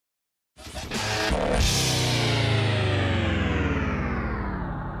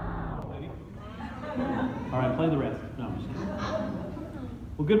right, play the rest. No, I'm just kidding.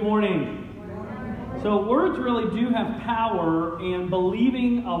 Well, good morning. So words really do have power, and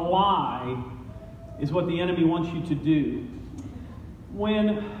believing a lie is what the enemy wants you to do.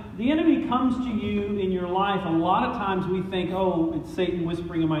 When the enemy comes to you in your life, a lot of times we think, oh, it's Satan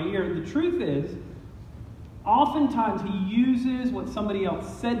whispering in my ear. The truth is, oftentimes he uses what somebody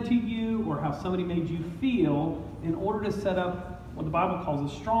else said to you or how somebody made you feel in order to set up what the Bible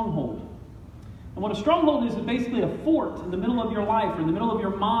calls a stronghold. And what a stronghold is basically a fort in the middle of your life or in the middle of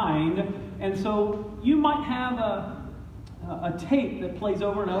your mind. And so you might have a tape that plays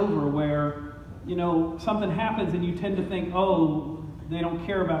over and over where, you know, something happens and you tend to think, oh, they don't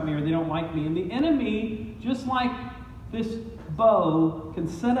care about me or they don't like me. And the enemy, just like this bow, can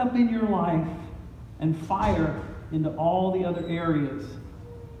set up in your life and fire into all the other areas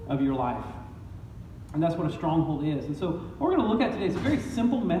of your life. And that's what a stronghold is. And so what we're going to look at today is a very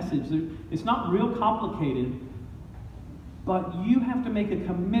simple message. It's not real complicated, but you have to make a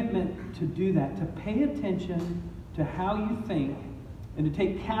commitment to do that, to pay attention to how you think and to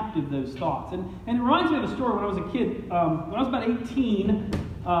take captive those thoughts. And it reminds me of a story when I was a kid. When I was about 18,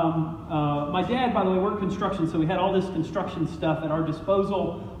 my dad, by the way, worked construction, so we had all this construction stuff at our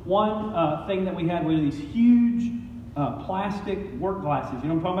disposal. One thing that we had were these huge plastic work glasses. You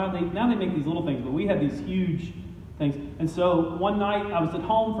know what I'm talking about? Now they make these little things, but we had these huge things. And so one night I was at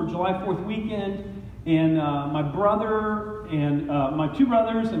home for July 4th weekend, and my brother and my two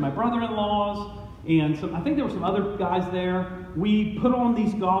brothers and my brother-in-laws, and I think there were some other guys there. We put on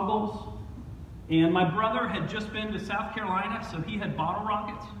these goggles, and my brother had just been to South Carolina, so he had bottle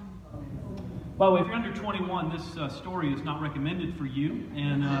rockets. By the way, if you're under 21, this story is not recommended for you.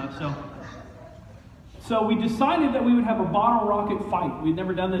 And so we decided that we would have a bottle rocket fight. We'd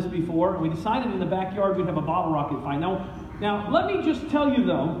never done this before, and we decided in the backyard we'd have a bottle rocket fight. Now let me just tell you,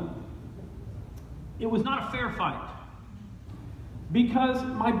 though, it was not a fair fight. Because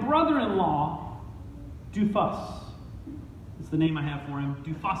my brother-in-law, Dufus, it's the name I have for him,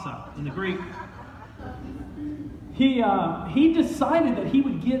 Dufasa in the Greek. He decided that he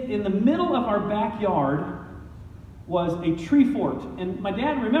would get in the middle of our backyard was a tree fort. And my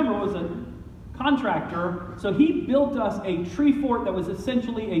dad, remember, was a contractor, so he built us a tree fort that was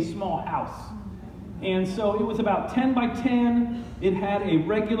essentially a small house. And so it was about 10 by 10. It had a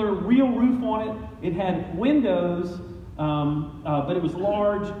regular real roof on it. It had windows, but it was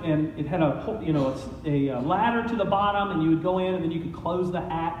large, and it had a ladder to the bottom, and you would go in, and then you could close the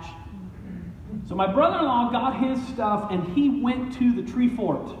hatch. So my brother-in-law got his stuff, and he went to the tree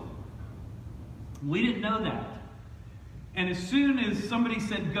fort. We didn't know that. And as soon as somebody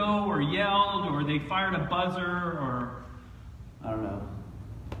said go or yelled or they fired a buzzer or, I don't know,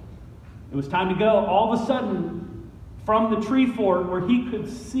 it was time to go. All of a sudden, from the tree fort where he could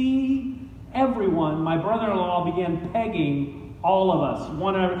see everyone, my brother-in-law began pegging all of us.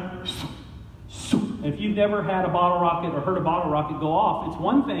 One at a If you've never had a bottle rocket or heard a bottle rocket go off, it's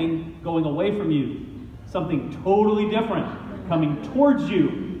one thing going away from you, something totally different coming towards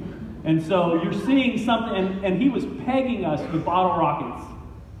you. And so you're seeing something, and he was pegging us with bottle rockets.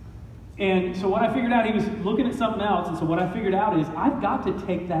 And so what I figured out, he was looking at something else, and so what I figured out is, I've got to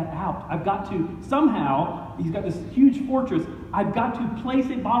take that out. I've got to, somehow, he's got this huge fortress, I've got to place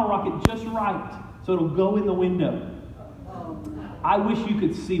a bottle rocket just right, so it'll go in the window. I wish you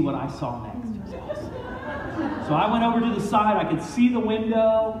could see what I saw next. So I went over to the side, I could see the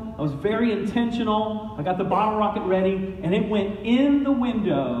window, I was very intentional, I got the bottle rocket ready, and it went in the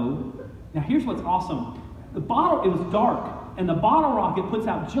window. Now here's what's awesome. It was dark, and the bottle rocket puts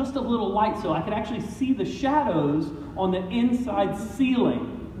out just a little light so I could actually see the shadows on the inside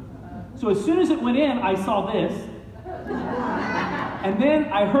ceiling. So as soon as it went in, I saw this, and then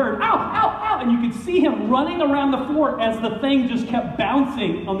I heard, ow, ow, ow, and you could see him running around the fort as the thing just kept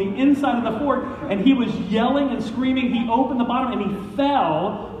bouncing on the inside of the fort, and he was yelling and screaming. He opened the bottom, and he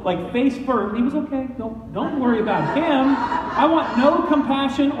fell, like face first. He was okay. Don't worry about him. I want no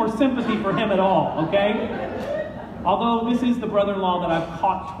compassion or sympathy for him at all, okay? Although this is the brother-in-law that I've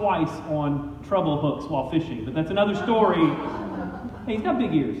caught twice on treble hooks while fishing, but that's another story. Hey, he's got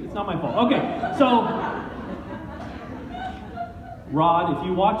big ears. It's not my fault. Okay, so Rod, if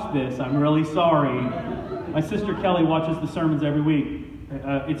you watch this, I'm really sorry. My sister Kelly watches the sermons every week.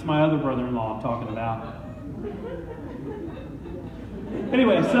 It's my other brother-in-law I'm talking about.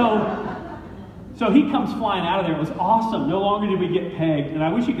 Anyway, so he comes flying out of there. It was awesome. No longer did we get pegged. And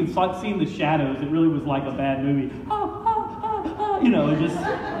I wish you could see the shadows. It really was like a bad movie. You know, just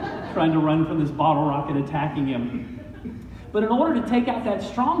trying to run from this bottle rocket attacking him. But in order to take out that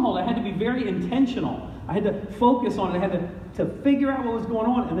stronghold, I had to be very intentional. I had to focus on it. I had to figure out what was going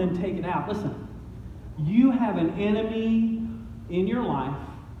on and then take it out. Listen, you have an enemy in your life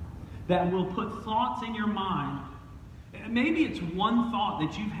that will put thoughts in your mind. Maybe it's one thought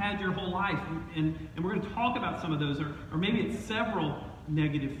that you've had your whole life, and we're going to talk about some of those, or maybe it's several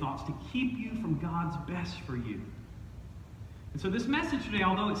negative thoughts to keep you from God's best for you. And so this message today,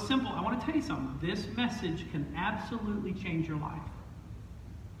 although it's simple, I want to tell you something. This message can absolutely change your life.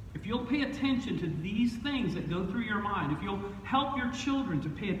 If you'll pay attention to these things that go through your mind, if you'll help your children to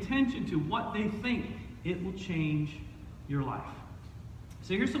pay attention to what they think, it will change your life.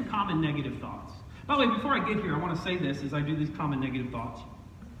 So here's some common negative thoughts. By the way, before I get here, I want to say this as I do these common negative thoughts.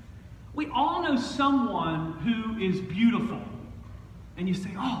 We all know someone who is beautiful. And you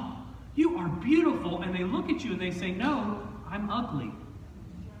say, oh, you are beautiful. And they look at you and they say, no, I'm ugly.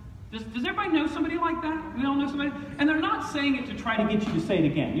 Does everybody know somebody like that? We all know somebody? And they're not saying it to try to get you to say it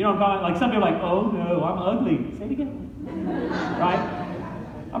again. You know, like some people are like, oh no, I'm ugly. Say it again. Right?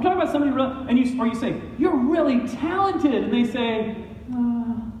 I'm talking about somebody real, and you say, you're really talented. And they say,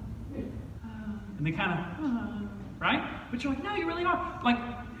 and they kind of, right? But you're like, no, you really are. Like,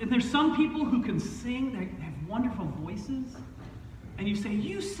 and there's some people who can sing, they have wonderful voices. And you say,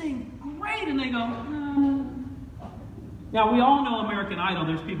 you sing great. And they go, Now, we all know American Idol.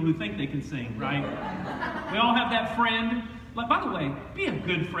 There's people who think they can sing, right? We all have that friend. Like, by the way, be a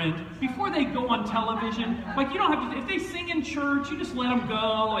good friend. Before they go on television, like, you don't have to, if they sing in church, you just let them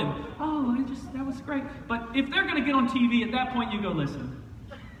go. And, that was great. But if they're going to get on TV, at that point you go, listen,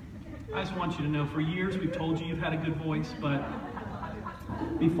 I just want you to know, for years we've told you you've had a good voice, but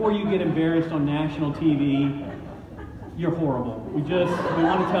before you get embarrassed on national TV, you're horrible. We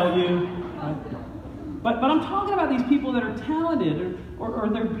want to tell you. But I'm talking about these people that are talented, or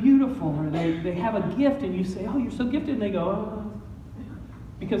they're beautiful, or they have a gift, and you say, oh, you're so gifted, and they go, oh.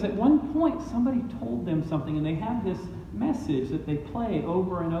 Because at one point somebody told them something, and they have this message that they play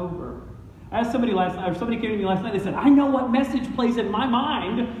over and over. I asked somebody last night, or somebody came to me last night, they said, I know what message plays in my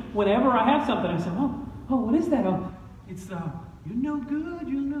mind whenever I have something. I said, oh, what is that? Oh, it's, you're no good,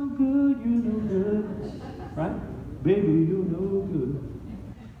 you're no good, you're no good. Right? Baby, you're no good.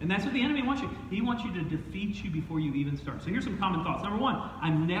 And that's what the enemy wants you. He wants you to defeat you before you even start. So here's some common thoughts. Number one,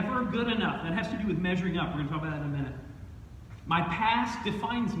 I'm never good enough. That has to do with measuring up. We're going to talk about that in a minute. My past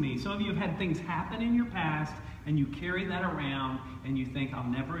defines me. Some of you have had things happen in your past, and you carry that around, and you think, I'll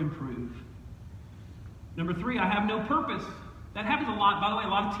never improve. Number three, I have no purpose. That happens a lot. By the way, a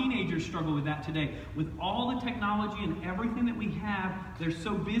lot of teenagers struggle with that today. With all the technology and everything that we have, they're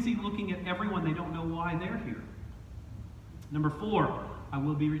so busy looking at everyone, they don't know why they're here. Number four, I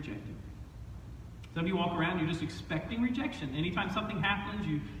will be rejected. Some of you walk around, you're just expecting rejection. Anytime something happens,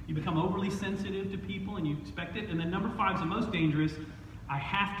 you become overly sensitive to people and you expect it. And then number five is the most dangerous. I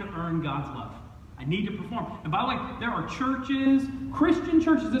have to earn God's love. I need to perform. And by the way, there are churches, Christian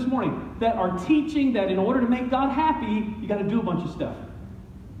churches this morning, that are teaching that in order to make God happy, you got to do a bunch of stuff.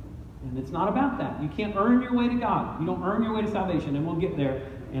 And it's not about that. You can't earn your way to God. You don't earn your way to salvation, and we'll get there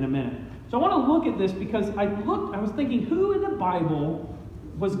in a minute. So I want to look at this because I was thinking, who in the Bible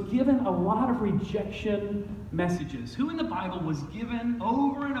was given a lot of rejection messages? Who in the Bible was given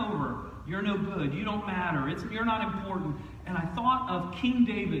over and over, you're no good, you don't matter, you're not important? And I thought of King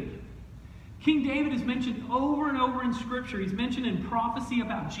David. King David is mentioned over and over in Scripture. He's mentioned in prophecy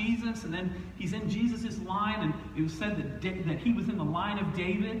about Jesus, and then he's in Jesus' line, and it was said that he was in the line of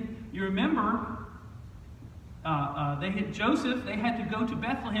David. You remember, Joseph, they had to go to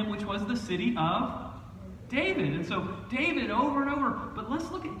Bethlehem, which was the city of David. And so David over and over. But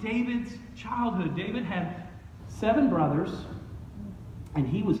let's look at David's childhood. David had 7 brothers, and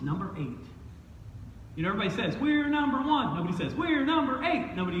he was number 8. You know, everybody says, we're number 1. Nobody says, we're number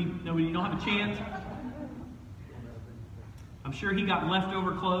 8. Nobody, you don't have a chance. I'm sure he got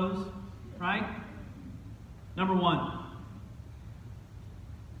leftover clothes, right? Number 1.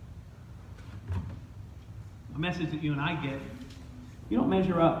 A message that you and I get, you don't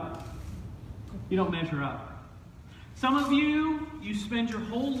measure up. You don't measure up. Some of you spend your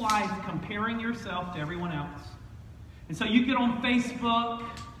whole life comparing yourself to everyone else. And so you get on Facebook,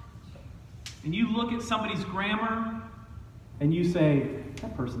 and you look at somebody's grammar, and you say,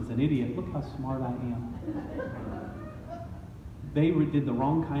 that person's an idiot. Look how smart I am. They did the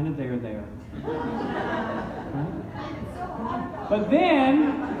wrong kind of there. Right?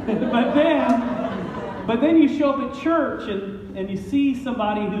 But then you show up at church, and you see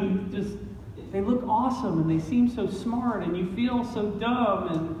somebody who just, they look awesome, and they seem so smart, and you feel so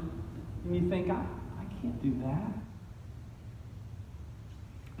dumb, and you think, I can't do that.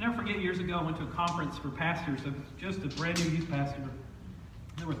 I'll never forget, years ago, I went to a conference for pastors. I was just a brand new youth pastor.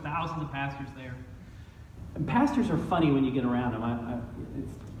 There were thousands of pastors there. And pastors are funny when you get around them.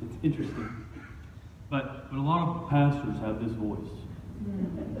 It's interesting. But a lot of pastors have this voice.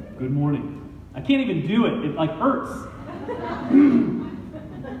 Good morning. I can't even do it. It like hurts.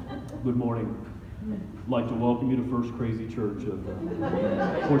 Good morning. I'd like to welcome you to First Crazy Church of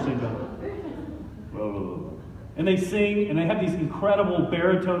Fort St. John. And they sing, and they have these incredible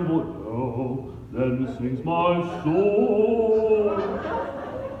baritone voices. Oh, then sings my soul,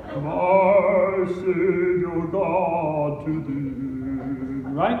 my Savior God to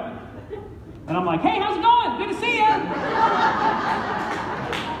thee. Right? And I'm like, hey, how's it going? Good to see you.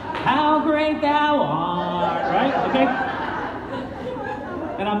 How great thou art. Right? Okay?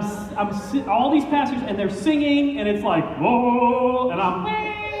 And I'm all these pastors, and they're singing, and it's like, whoa, and I'm,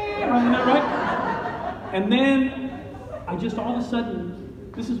 right? And then I just all of a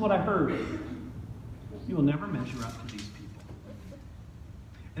sudden, this is what I heard. You will never measure up to these people.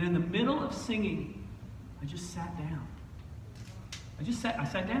 And in the middle of singing, I just sat down. I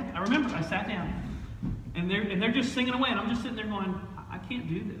sat down. I remember I sat down. And they're just singing away, and I'm just sitting there going, I can't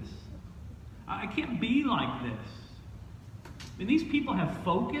do this. I can't be like this. I mean, these people have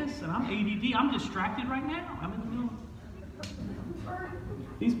focus, and I'm ADD. I'm distracted right now. I'm in the middle.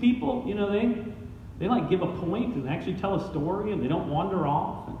 These people, you know, they like give a point and actually tell a story, and they don't wander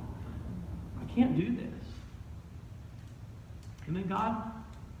off. And I can't do this. And then God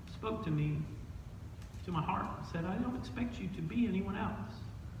spoke to me, to my heart, and said, I don't expect you to be anyone else.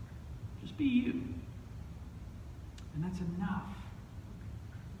 Just be you. And that's enough.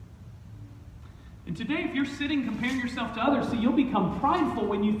 And today, if you're sitting comparing yourself to others, see, you'll become prideful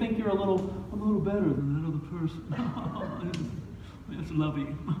when you think I'm a little better than that other person. That's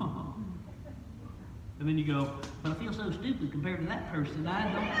lovey. And then you go, but I feel so stupid compared to that person.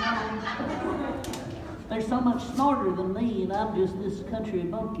 I don't know. They're so much smarter than me, and I'm just this country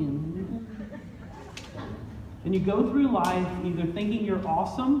bumpkin. And you go through life either thinking you're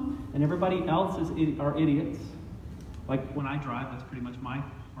awesome and everybody else are idiots. Like when I drive, that's pretty much my,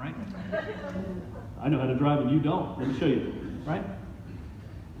 right? I know how to drive and you don't. Let me show you, right?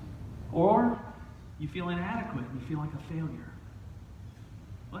 Or you feel inadequate and you feel like a failure.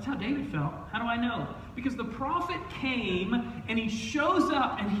 Well, that's how David felt. How do I know? Because the prophet came and he shows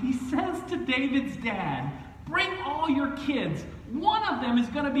up and he says to David's dad, bring all your kids. One of them is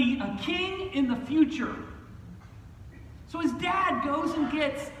going to be a king in the future. So his dad goes and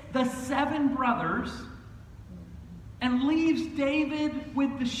gets the 7 brothers and leaves David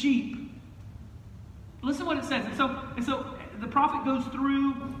with the sheep. Listen what it says. And so the prophet goes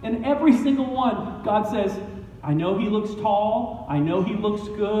through, and every single one, God says, I know he looks tall. I know he looks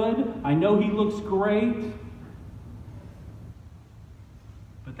good. I know he looks great.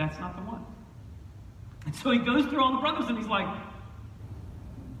 But that's not the one. And so he goes through all the brothers, and he's like,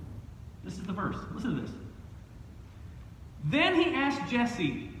 this is the verse. Listen to this. Then he asked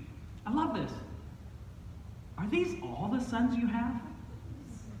Jesse, I love this. Are these all the sons you have?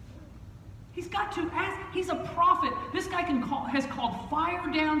 He's got to ask. He's a prophet. This guy has called fire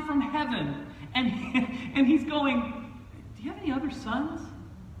down from heaven. And he's going, do you have any other sons?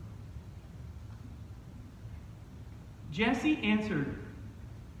 Jesse answered,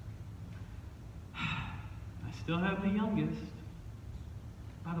 I still have the youngest.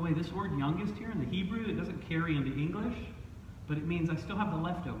 By the way, this word youngest here in the Hebrew, it doesn't carry into English, but it means I still have the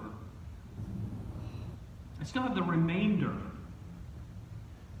leftover. I still have the remainder.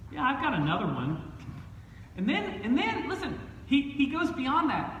 Yeah, I've got another one. And then listen, he goes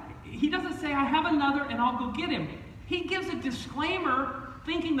beyond that. He doesn't say, I have another and I'll go get him. He gives a disclaimer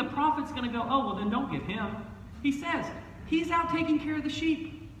thinking the prophet's going to go, oh, well, then don't get him. He says, he's out taking care of the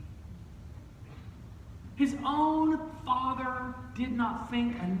sheep. His own father did not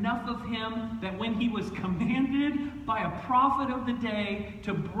think enough of him that when he was commanded by a prophet of the day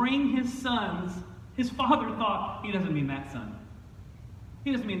to bring his sons, his father thought, he doesn't mean that son.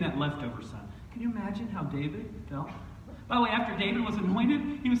 He doesn't mean that leftover son. Can you imagine how David felt? By the way, after David was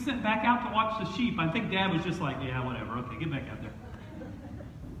anointed, he was sent back out to watch the sheep. I think Dad was just like, yeah, whatever. Okay, get back out there.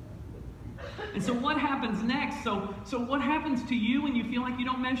 And so what happens next? So what happens to you when you feel like you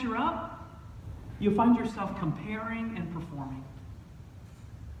don't measure up? You find yourself comparing and performing.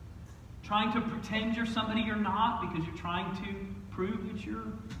 Trying to pretend you're somebody you're not because you're trying to prove that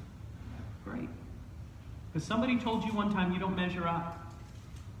you're great. Because somebody told you one time you don't measure up.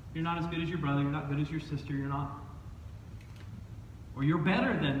 You're not as good as your brother. You're not good as your sister. You're not. Or you're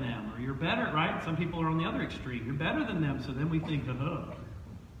better than them. Or you're better, right? Some people are on the other extreme. You're better than them. So then we think,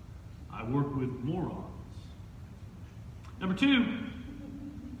 I work with morons. Number 2,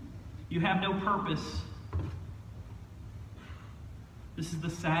 you have no purpose. This is the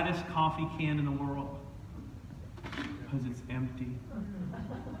saddest coffee can in the world. Because it's empty.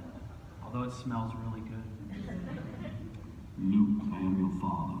 although it smells really good. Luke, I am your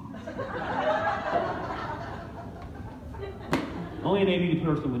father. Only an ADD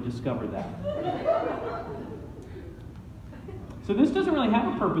person would discover that. So this doesn't really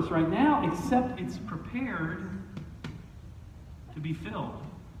have a purpose right now, except it's prepared to be filled.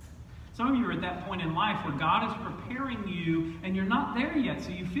 Some of you are at that point in life where God is preparing you and you're not there yet. So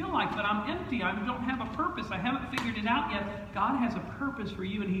you feel like, but I'm empty. I don't have a purpose. I haven't figured it out yet. God has a purpose for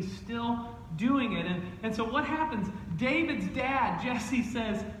you and He's still doing it. And so what happens? David's dad, Jesse,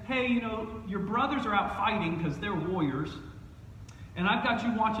 says, hey, your brothers are out fighting because they're warriors. And I've got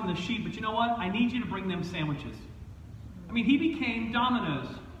you watching the sheep. But you know what? I need you to bring them sandwiches. I mean, he became Domino's.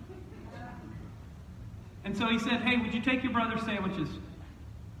 And so he said, hey, would you take your brother's sandwiches?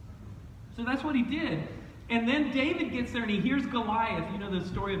 So that's what he did. And then David gets there and he hears Goliath. You know the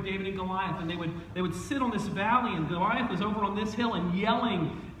story of David and Goliath. And they would sit on this valley and Goliath was over on this hill and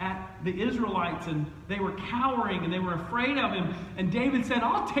yelling at the Israelites. And they were cowering and they were afraid of him. And David said,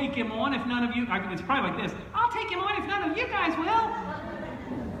 I'll take him on if none of you... It's probably like this. I'll take him on if none of you guys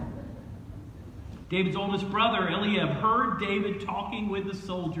will. David's oldest brother, Eliab, heard David talking with the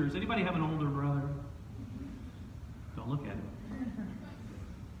soldiers. Anybody have an older brother? Don't look at him.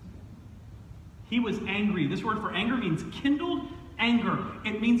 He was angry. This word for anger means kindled anger.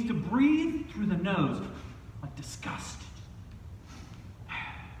 It means to breathe through the nose, like disgust.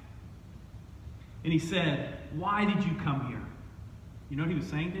 And he said, why did you come here? You know what he was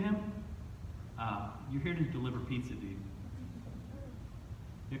saying to him? You're here to deliver pizza, dude.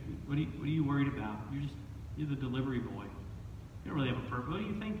 What are you worried about? You're the delivery boy. You don't really have a purpose. What do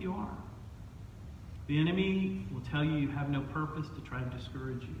you think you are? The enemy will tell you you have no purpose to try to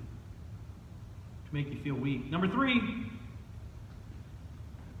discourage you, to make you feel weak. Number 3,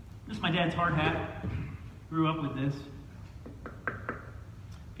 this is my dad's hard hat. Grew up with this.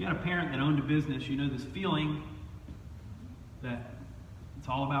 If you had a parent that owned a business, you know this feeling that it's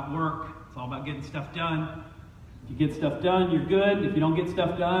all about work. It's all about getting stuff done. If you get stuff done, you're good. If you don't get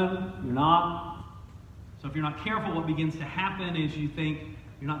stuff done, you're not. So if you're not careful, what begins to happen is you think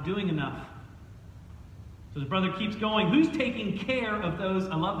you're not doing enough. So the brother keeps going. Who's taking care of those,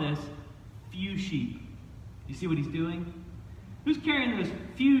 I love this, few sheep? You see what he's doing? Who's carrying those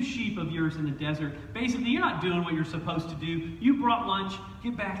few sheep of yours in the desert? Basically, you're not doing what you're supposed to do. You brought lunch.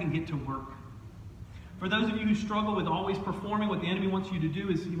 Get back and get to work. For those of you who struggle with always performing, what the enemy wants you to do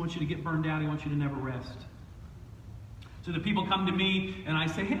is he wants you to get burned out. He wants you to never rest. So the people come to me and I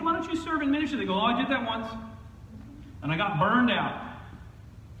say, hey, why don't you serve in ministry? They go, oh, I did that once. And I got burned out.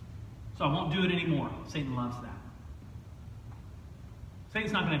 So I won't do it anymore. Satan loves that.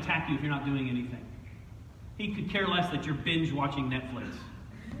 Satan's not going to attack you if you're not doing anything. He could care less that you're binge watching Netflix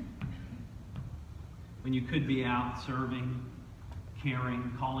when you could be out serving,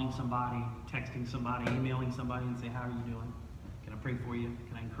 caring, calling somebody, texting somebody, emailing somebody and say, how are you doing? Can I pray for you?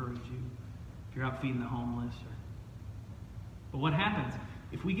 Can I encourage you? If you're out feeding the homeless. But what happens?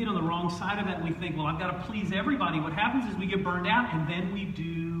 If we get on the wrong side of that and we think, well, I've got to please everybody, what happens is we get burned out and then we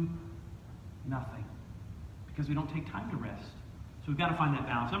do nothing because we don't take time to rest. So we've got to find that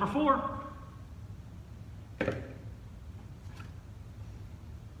balance. Number 4.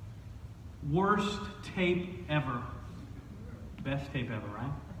 Worst tape ever. Best tape ever,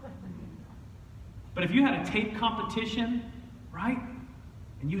 right? But if you had a tape competition, right?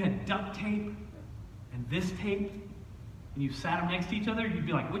 And you had duct tape and this tape, and you sat them next to each other, you'd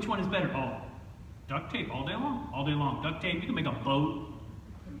be like, which one is better? Oh, duct tape all day long. All day long. Duct tape, you can make a boat,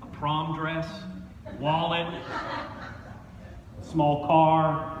 a prom dress, wallet, small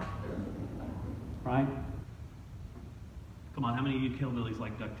car, right? Come on, how many of you hillbillies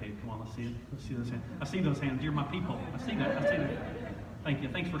like duct tape? Come on, let's see it. Let's see those hands. I see those hands. You're my people. I see that. I see that. Thank you.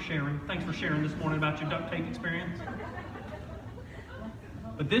 Thanks for sharing. Thanks for sharing this morning about your duct tape experience.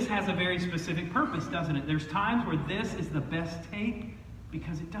 But this has a very specific purpose, doesn't it? There's times where this is the best tape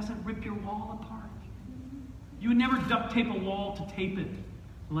because it doesn't rip your wall apart. You would never duct tape a wall to tape it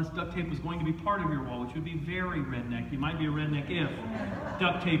unless duct tape was going to be part of your wall, which would be very redneck. You might be a redneck if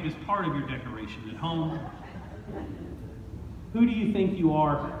duct tape is part of your decoration at home. Who do you think you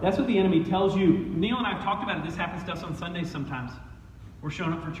are? That's what the enemy tells you. Neil and I have talked about it. This happens to us on Sundays sometimes. We're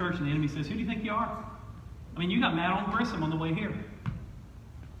showing up for church and the enemy says, who do you think you are? I mean, you got mad on Grissom on the way here.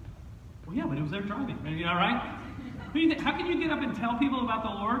 Well, yeah, but it was there driving. You know, right? How can you get up and tell people about the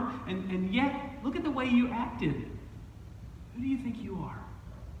Lord and yet look at the way you acted? Who do you think you are?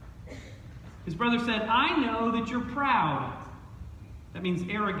 His brother said, I know that you're proud. That means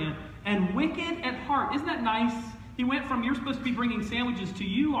arrogant and wicked at heart. Isn't that nice? He went from you're supposed to be bringing sandwiches to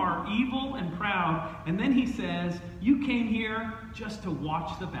you are evil and proud. And then he says, you came here just to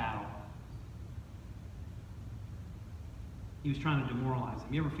watch the battle. He was trying to demoralize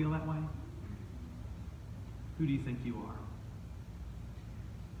him. You ever feel that way? Who do you think you are?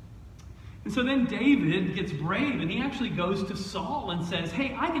 And so then David gets brave, and he actually goes to Saul and says,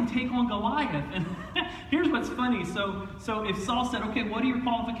 hey, I can take on Goliath. And here's what's funny. So if Saul said, okay, what are your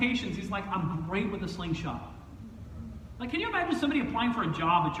qualifications? He's like, I'm great with a slingshot. Like, can you imagine somebody applying for a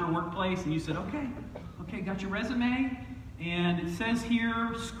job at your workplace, and you said, okay, got your resume, and it says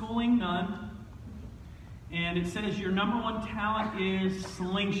here, schooling, none. And it says your #1 talent is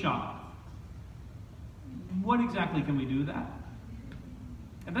slingshot. What exactly can we do with that?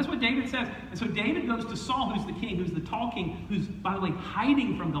 And that's what David says. And so David goes to Saul, who's the king, who's the tall king, who's, by the way,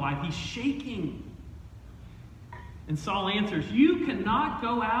 hiding from Goliath. He's shaking. And Saul answers, you cannot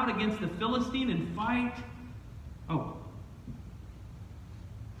go out against the Philistine and fight. Oh,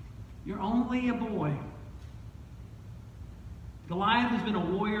 you're only a boy. Goliath has been a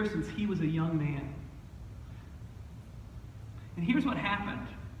warrior since he was a young man. And here's what happened.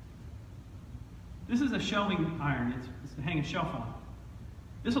 This is a shelving iron. It's to hang a shelf on.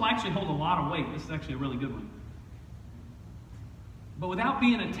 This will actually hold a lot of weight. This is actually a really good one. But without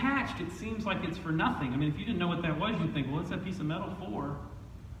being attached, it seems like it's for nothing. I mean, if you didn't know what that was, you'd think, well, what's that piece of metal for?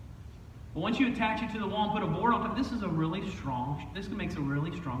 But once you attach it to the wall and put a board on top, this makes a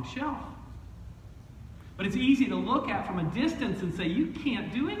really strong shelf. But it's easy to look at from a distance and say, you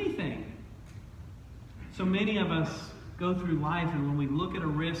can't do anything. So many of us go through life, and when we look at a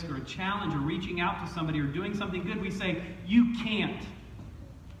risk or a challenge or reaching out to somebody or doing something good, we say, you can't,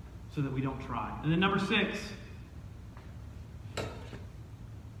 so that we don't try. And then number 6,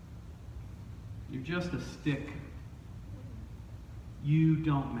 you're just a stick. You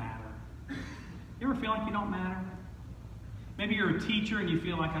don't matter. You ever feel like you don't matter? Maybe you're a teacher and you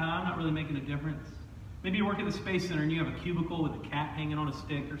feel like, I'm not really making a difference. Maybe you work at the Space Center and you have a cubicle with a cat hanging on a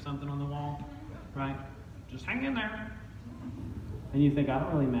stick or something on the wall, right? Just hang in there. And you think, I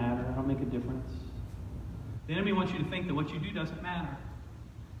don't really matter. I don't make a difference. The enemy wants you to think that what you do doesn't matter.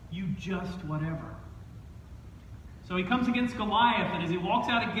 You just whatever. So he comes against Goliath, and as he walks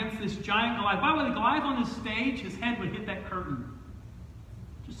out against this giant Goliath, by the way, the Goliath on this stage, his head would hit that curtain.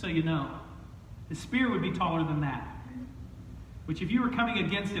 Just so you know. His spear would be taller than that. Which if you were coming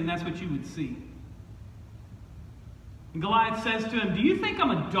against him, that's what you would see. And Goliath says to him, do you think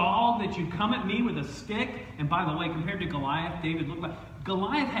I'm a dog that you come at me with a stick? And by the way, compared to Goliath, David looked like...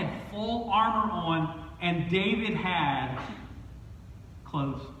 Goliath had full armor on, and David had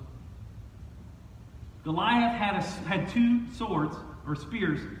clothes. Goliath had 2 swords, or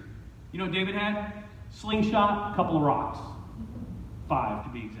spears. You know what David had? Slingshot, a couple of rocks. 5 to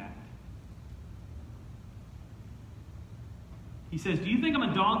be exact. He says, do you think I'm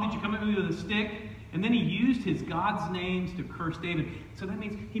a dog that you come at me with a stick? And then he used his God's names to curse David. So that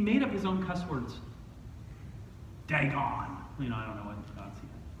means he made up his own cuss words. Dagon. I don't know what God's saying.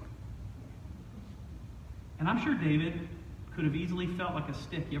 And I'm sure David could have easily felt like a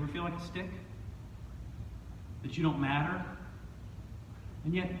stick. You ever feel like a stick? That you don't matter?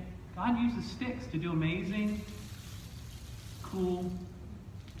 And yet, God uses sticks to do amazing, cool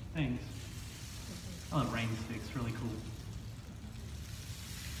things. I love rain sticks, really cool.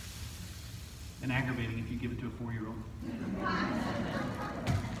 And aggravating if you give it to a 4-year-old.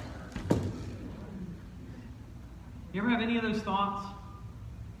 You ever have any of those thoughts?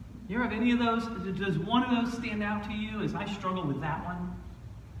 You ever have any of those? Does one of those stand out to you as I struggle with that one?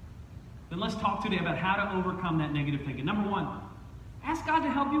 Then let's talk today about how to overcome that negative thinking. Number 1, ask God to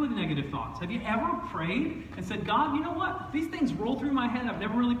help you with negative thoughts. Have you ever prayed and said, God, you know what? These things roll through my head. I've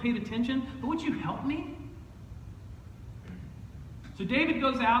never really paid attention, but would you help me? So David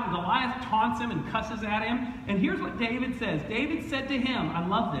goes out and Goliath taunts him and cusses at him. And here's what David says. David said to him, I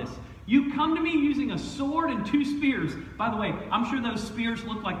love this. You come to me using a sword and 2 spears. By the way, I'm sure those spears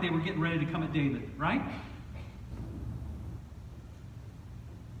looked like they were getting ready to come at David, right?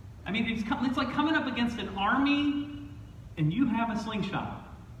 I mean, it's like coming up against an army and you have a slingshot.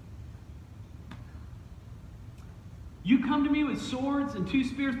 You come to me with swords and 2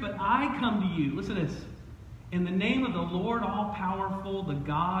 spears, but I come to you. Listen to this. In the name of the Lord all-powerful, the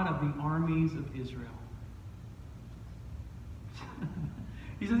God of the armies of Israel.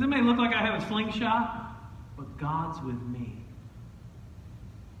 He says, it may look like I have a slingshot, but God's with me.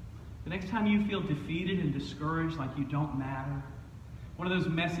 The next time you feel defeated and discouraged, like you don't matter, one of those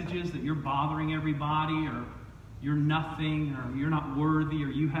messages that you're bothering everybody, or you're nothing, or you're not worthy, or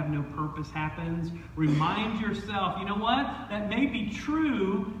you have no purpose happens, remind yourself, you know what? That may be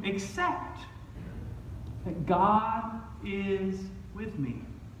true, except that God is with me.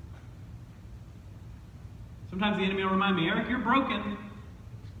 Sometimes the enemy will remind me, Eric, you're broken.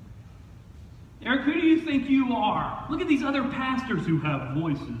 Eric, who do you think you are? Look at these other pastors who have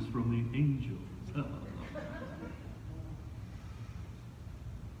voices from the angels.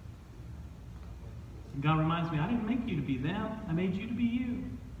 And God reminds me, I didn't make you to be them. I made you to be you.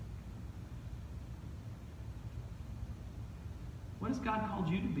 What has God called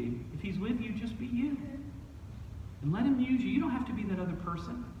you to be? If He's with you, just be you. And let Him use you. You don't have to be that other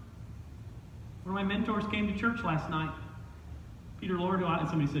person. One of my mentors came to church last night. Peter Lord, and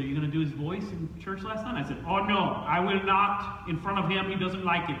somebody said, are you going to do his voice in church last night? I said, oh no, I will not. In front of him, he doesn't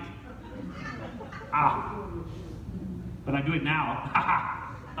like it. But I do it now.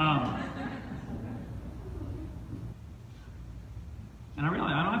 And I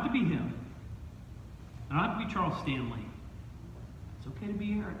realized I don't have to be him. I don't have to be Charles Stanley. It's okay to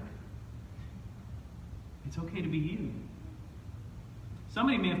be Eric. It's okay to be you.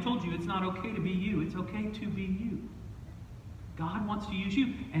 Somebody may have told you it's not okay to be you. It's okay to be you. God wants to use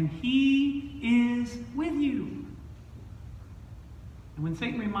you, and He is with you. And when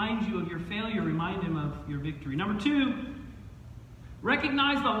Satan reminds you of your failure, remind him of your victory. Number 2,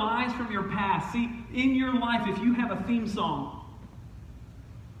 recognize the lies from your past. See, in your life, if you have a theme song,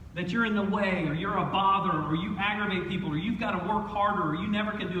 that you're in the way, or you're a bother, or you aggravate people, or you've got to work harder, or you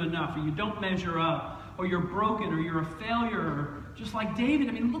never can do enough, or you don't measure up, or you're broken, or you're a failure, or just like David.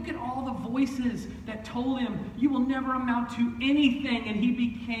 I mean, look at all the voices that told him, you will never amount to anything, and he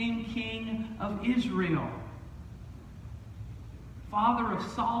became king of Israel. Father of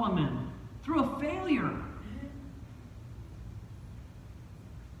Solomon, through a failure.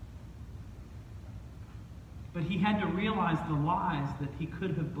 But he had to realize the lies that he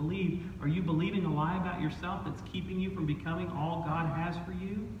could have believed. Are you believing a lie about yourself that's keeping you from becoming all God has for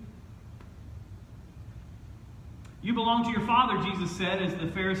you? You belong to your father, Jesus said, as the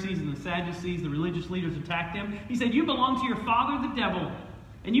Pharisees and the Sadducees, the religious leaders, attacked him. He said, you belong to your father, the devil,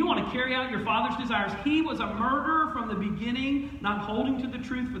 and you want to carry out your father's desires. He was a murderer from the beginning, not holding to the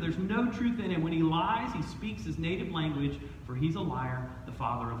truth, for there's no truth in him. When he lies, he speaks his native language, for he's a liar, the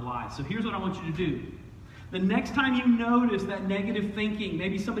father of lies. So here's what I want you to do. The next time you notice that negative thinking,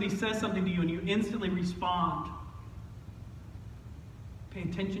 maybe somebody says something to you and you instantly respond, pay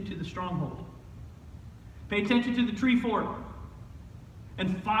attention to the stronghold. Pay attention to the tree fort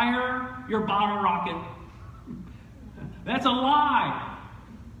and fire your bottle rocket. That's a lie.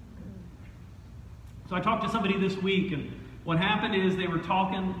 So I talked to somebody this week, and what happened is they were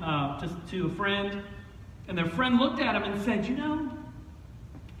talking to a friend, and their friend looked at him and said, you know,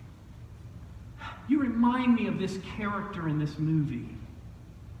 you remind me of this character in this movie.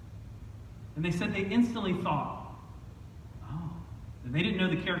 And they said they instantly thought, oh. And they didn't know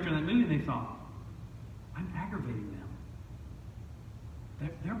the character in that movie, and they thought, I'm aggravating them.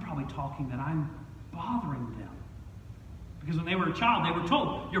 They're probably talking that I'm bothering them. Because when they were a child, they were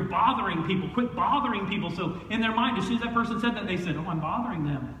told, you're bothering people. Quit bothering people. So in their mind, as soon as that person said that, they said, oh, I'm bothering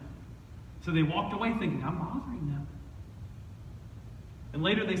them. So they walked away thinking, I'm bothering them. And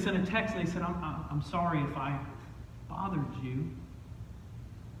later they sent a text and they said, I'm sorry if I bothered you.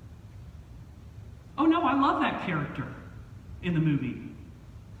 Oh no, I love that character in the movie.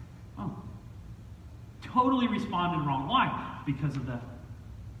 Oh. Totally responded wrong. Why? Because of the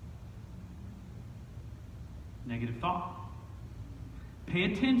negative thought. Pay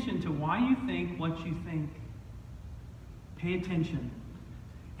attention to why you think what you think. Pay attention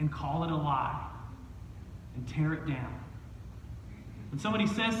and call it a lie and tear it down. When somebody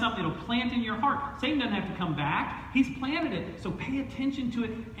says something, it'll plant in your heart. Satan doesn't have to come back. He's planted it. So pay attention to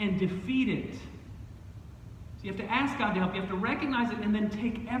it and defeat it. So you have to ask God to help. You have to recognize it and then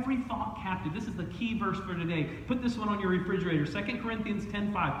take every thought captive. This is the key verse for today. Put this one on your refrigerator. 2 Corinthians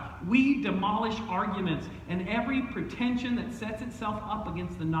 10:5. We demolish arguments and every pretension that sets itself up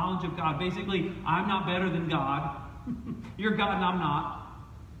against the knowledge of God. Basically, I'm not better than God. You're God and I'm not.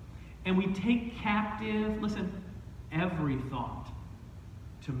 And we take captive, listen, every thought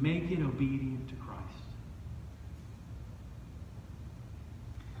to make it obedient to Christ.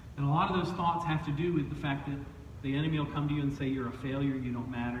 And a lot of those thoughts have to do with the fact that the enemy will come to you and say you're a failure, you don't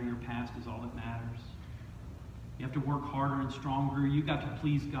matter, your past is all that matters. You have to work harder and stronger. You've got to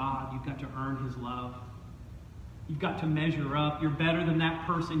please God. You've got to earn His love. You've got to measure up. You're better than that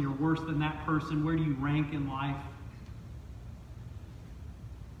person. You're worse than that person. Where do you rank in life?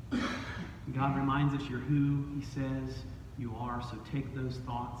 God reminds us you're who He says you are, so take those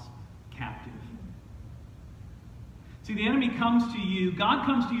thoughts captive. See, the enemy comes to you, God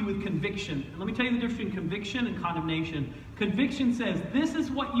comes to you with conviction. And let me tell you the difference between conviction and condemnation. Conviction says, this is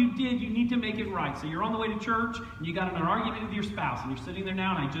what you did, you need to make it right. So you're on the way to church, and you got in an argument with your spouse, and you're sitting there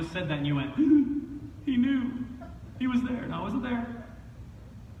now, and I just said that, and you went, he knew. He was there. No, I wasn't there.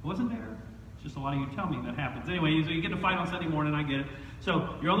 I wasn't there. Just a lot of you tell me that happens. Anyway, so you get to fight on Sunday morning, I get it.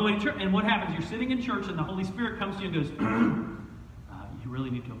 So you're on the way to church, and what happens? You're sitting in church, and the Holy Spirit comes to you and goes, you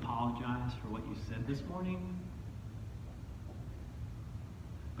really need to apologize for what you said this morning.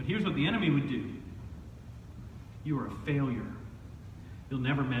 But here's what the enemy would do. You are a failure. You'll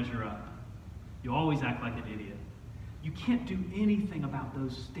never measure up. You always act like an idiot. You can't do anything about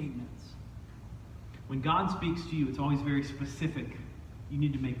those statements. When God speaks to you, it's always very specific. You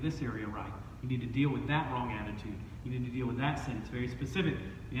need to make this area right. You need to deal with that wrong attitude. You need to deal with that sin. It's very specific.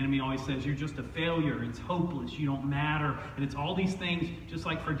 The enemy always says, you're just a failure. It's hopeless. You don't matter. And it's all these things, just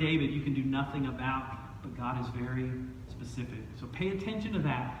like for David, you can do nothing about. But God is very specific. So pay attention to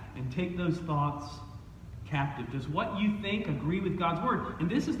that and take those thoughts captive. Does what you think agree with God's word? And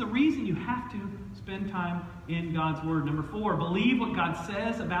this is the reason you have to spend time in God's word. Number 4, believe what God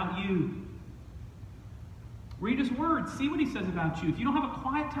says about you. Read his word. See what he says about you. If you don't have a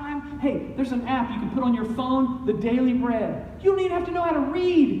quiet time, hey, there's an app you can put on your phone, The Daily Bread. You don't even have to know how to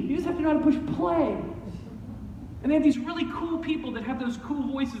read. You just have to know how to push play. And they have these really cool people that have those cool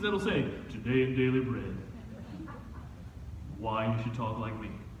voices that'll say, today in Daily Bread, why you should talk like me.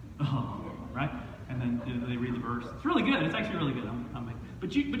 Right? And then they read the verse. It's really good. It's actually really good.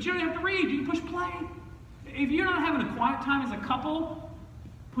 But you don't have to read. You can push play. If you're not having a quiet time as a couple,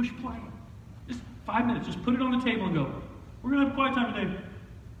 push play. 5 minutes, just put it on the table and go, we're going to have a quiet time today.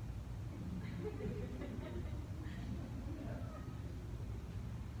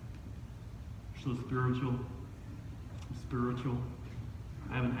 So spiritual.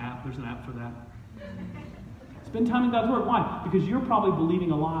 I have an app. There's an app for that. Spend time in God's word. Why? Because you're probably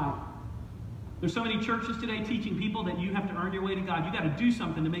believing a lie. There's so many churches today teaching people that you have to earn your way to God. You got to do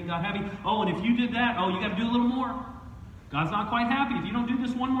something to make God happy. Oh, and if you did that, you got to do a little more. God's not quite happy. If you don't do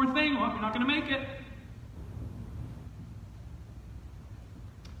this one more thing, you're not going to make it.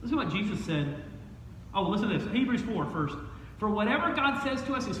 Listen to what Jesus said. Listen to this. Hebrews 4 first. For whatever God says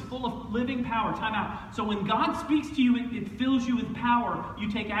to us is full of living power. Time out. So when God speaks to you, it fills you with power.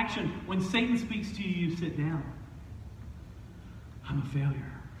 You take action. When Satan speaks to you, you sit down. I'm a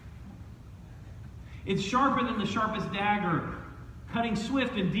failure. It's sharper than the sharpest dagger, cutting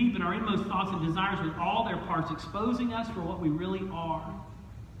swift and deep in our inmost thoughts and desires with all their parts, exposing us for what we really are.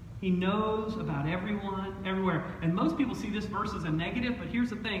 He knows about everyone, everywhere. And most people see this verse as a negative, but here's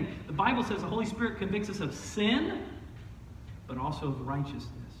the thing. The Bible says the Holy Spirit convicts us of sin, but also of righteousness.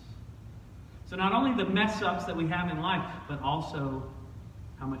 So not only the mess-ups that we have in life, but also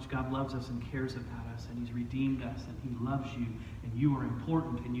how much God loves us and cares about us, and he's redeemed us, and he loves you, and you are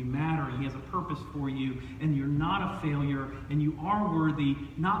important, and you matter, and he has a purpose for you, and you're not a failure, and you are worthy,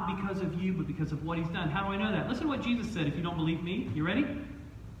 not because of you, but because of what he's done. How do I know that? Listen to what Jesus said, if you don't believe me. You ready?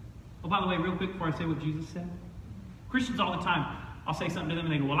 Oh, by the way, real quick before I say what Jesus said. Christians all the time, I'll say something to them,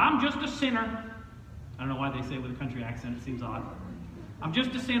 and they go, well, I'm just a sinner. I don't know why they say it with a country accent. It seems odd. I'm just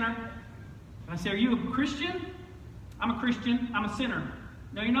a sinner. And I say, are you a Christian? I'm a Christian. I'm a sinner.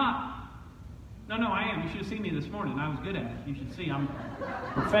 No, you're not. No, I am. You should have seen me this morning. I was good at it. You should see I'm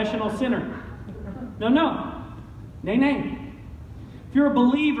a professional sinner. No. Nay. If you're a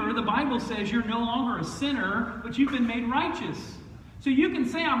believer, the Bible says you're no longer a sinner, but you've been made righteous. So you can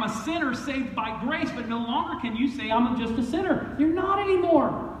say I'm a sinner saved by grace, but no longer can you say I'm just a sinner. You're not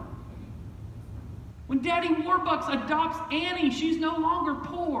anymore. When Daddy Warbucks adopts Annie, she's no longer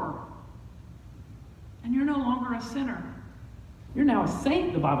poor. And you're no longer a sinner. You're now a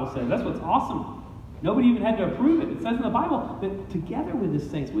saint, the Bible says. That's what's awesome. Nobody even had to approve it. It says in the Bible that together with the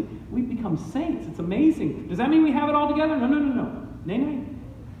saints, we become saints. It's amazing. Does that mean we have it all together? No. Nay.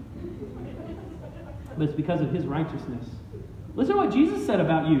 But it's because of his righteousness. Listen to what Jesus said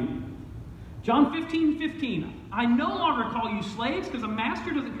about you. John 15:15. I no longer call you slaves because a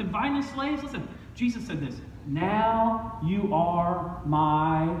master doesn't confine his slaves. Listen, Jesus said this. Now you are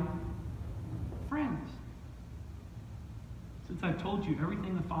my friends. Since I've told you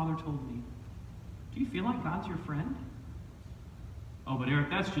everything the Father told me. Do you feel like God's your friend? Oh, but Eric,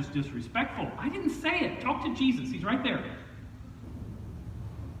 that's just disrespectful. I didn't say it. Talk to Jesus. He's right there.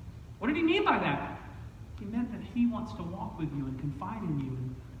 What did he mean by that? He meant that he wants to walk with you and confide in you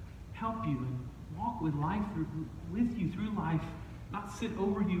and help you and walk with with you through life, not sit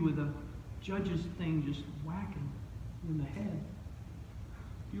over you with a judge's thing just whacking you in the head.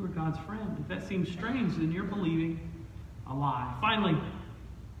 You are God's friend. If that seems strange, then you're believing a lie. Finally,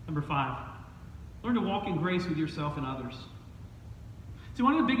 number 5, learn to walk in grace with yourself and others. See,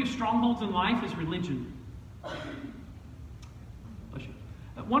 one of the biggest strongholds in life is religion.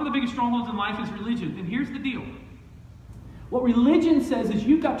 One of the biggest strongholds in life is religion. And here's the deal. What religion says is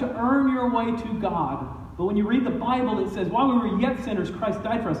you've got to earn your way to God. But when you read the Bible, it says, while we were yet sinners, Christ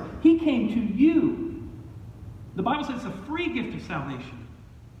died for us. He came to you. The Bible says it's a free gift of salvation.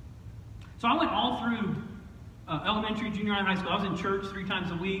 So I went all through elementary, junior high, high school. I was in church 3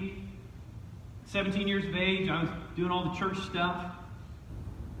 times a week. 17 years of age, I was doing all the church stuff.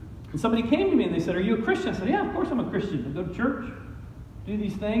 And somebody came to me and they said, "Are you a Christian?" I said, "Yeah, of course I'm a Christian. I go to church, do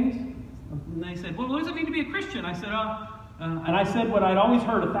these things." And they said, "Well, what does it mean to be a Christian?" I said, and I said what I'd always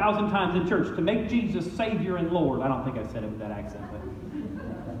heard 1,000 times in church, to make Jesus Savior and Lord. I don't think I said it with that accent. But...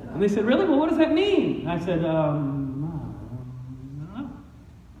 And they said, "Really? Well, what does that mean?" And I said, I don't know.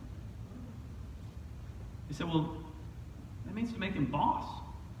 They said, "Well, that means to make him boss.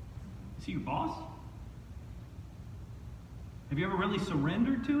 Is he your boss? Have you ever really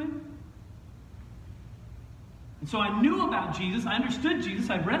surrendered to him?" And so I knew about Jesus. I understood Jesus.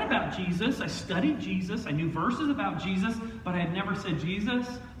 I read about Jesus. I studied Jesus. I knew verses about Jesus. But I had never said, "Jesus,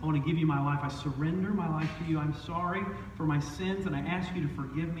 I want to give you my life. I surrender my life to you. I'm sorry for my sins, and I ask you to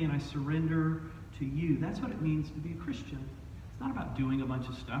forgive me, and I surrender to you." That's what it means to be a Christian. It's not about doing a bunch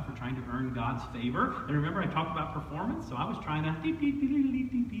of stuff or trying to earn God's favor. And remember, I talked about performance, so I was trying to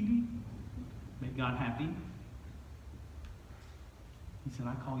make God happy. He said,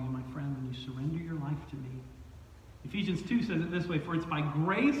 "I call you my friend when you surrender your life to me." Ephesians 2 says it this way, "For it's by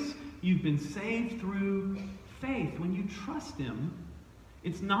grace you've been saved through faith." When you trust him,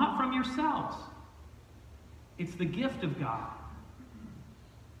 it's not from yourselves. It's the gift of God.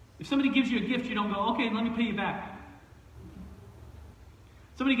 If somebody gives you a gift, you don't go, "Okay, let me pay you back."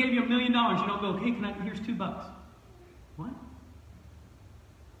 Somebody gave you $1 million, you don't go, "Hey, here's $2. What?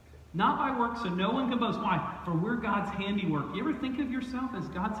 Not by works, so no one can boast. Why? For we're God's handiwork. You ever think of yourself as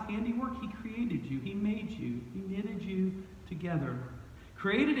God's handiwork? He created you. He made you. He knitted you together.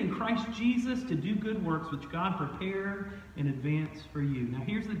 Created in Christ Jesus to do good works, which God prepared in advance for you. Now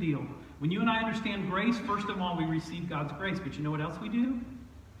here's the deal. When you and I understand grace, first of all, we receive God's grace. But you know what else we do?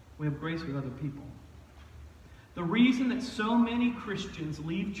 We have grace with other people. The reason that so many Christians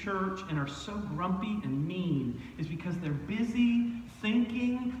leave church and are so grumpy and mean is because they're busy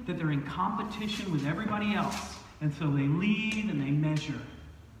thinking that they're in competition with everybody else. And so they leave and they measure.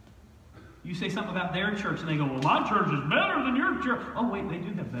 You say something about their church and they go, "Well, my church is better than your church." Oh, wait, they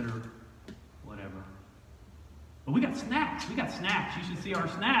do have better whatever. But we got snacks. We got snacks. You should see our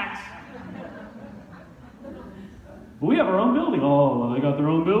snacks. But we have our own building. Oh, well, they got their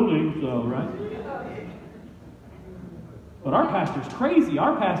own building, so, right? But our pastor's crazy.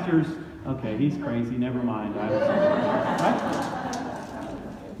 Our pastor's, okay, he's crazy. Never mind. Right?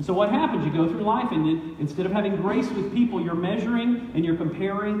 So what happens? You go through life, and instead of having grace with people, you're measuring and you're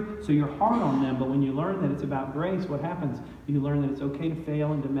comparing, so you're hard on them. But when you learn that it's about grace, what happens? You learn that it's okay to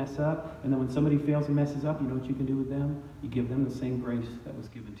fail and to mess up. And then when somebody fails and messes up, you know what you can do with them? You give them the same grace that was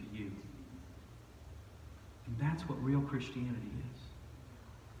given to you. And that's what real Christianity is.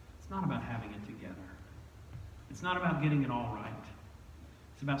 It's not about having it together. It's not about getting it all right.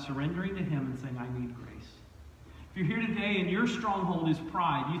 It's about surrendering to him and saying, "I need grace." If you're here today and your stronghold is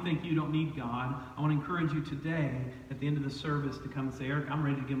pride, you think you don't need God, I want to encourage you today at the end of the service to come and say, "Eric, I'm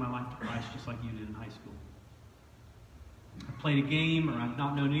ready to give my life to Christ just like you did in high school. I played a game or I've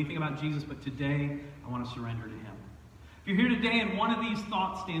not known anything about Jesus, but today I want to surrender to him." If you're here today and one of these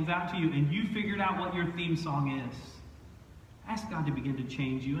thoughts stands out to you and you figured out what your theme song is, ask God to begin to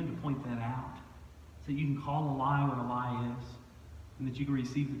change you and to point that out so that you can call a lie what a lie is and that you can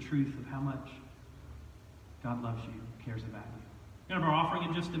receive the truth of how much God loves you, cares about you. We're going to have our offering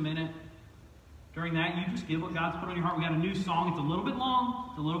in just a minute. During that, you just give what God's put on your heart. We got a new song. It's a little bit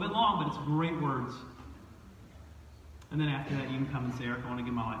long, but it's great words. And then after that, you can come and say, "Eric, I want to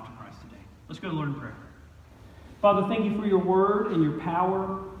give my life to Christ today." Let's go to the Lord in prayer. Father, thank you for your word and your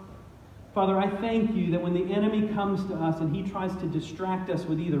power. Father, I thank you that when the enemy comes to us and he tries to distract us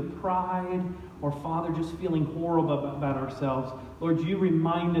with either pride or, Father, just feeling horrible about ourselves, Lord, you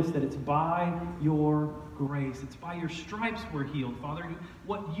remind us that it's by your grace. It's by your stripes we're healed. Father,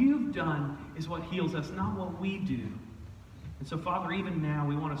 what you've done is what heals us, not what we do. And so, Father, even now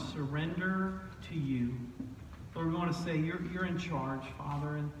we want to surrender to you. Lord, we want to say you're in charge,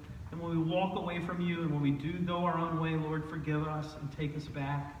 Father. And when we walk away from you and when we do go our own way, Lord, forgive us and take us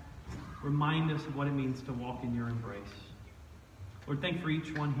back. Remind us of what it means to walk in your embrace. Lord, thank you for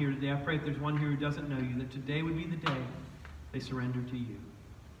each one here today. I pray if there's one here who doesn't know you, that today would be the day they surrender to you.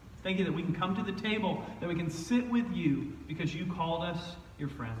 Thank you that we can come to the table, that we can sit with you because you called us your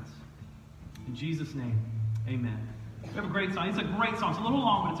friends. In Jesus' name, amen. We have a great song. It's a great song. It's a little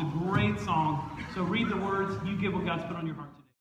long, but it's a great song. So read the words. You give what God's put on your heart.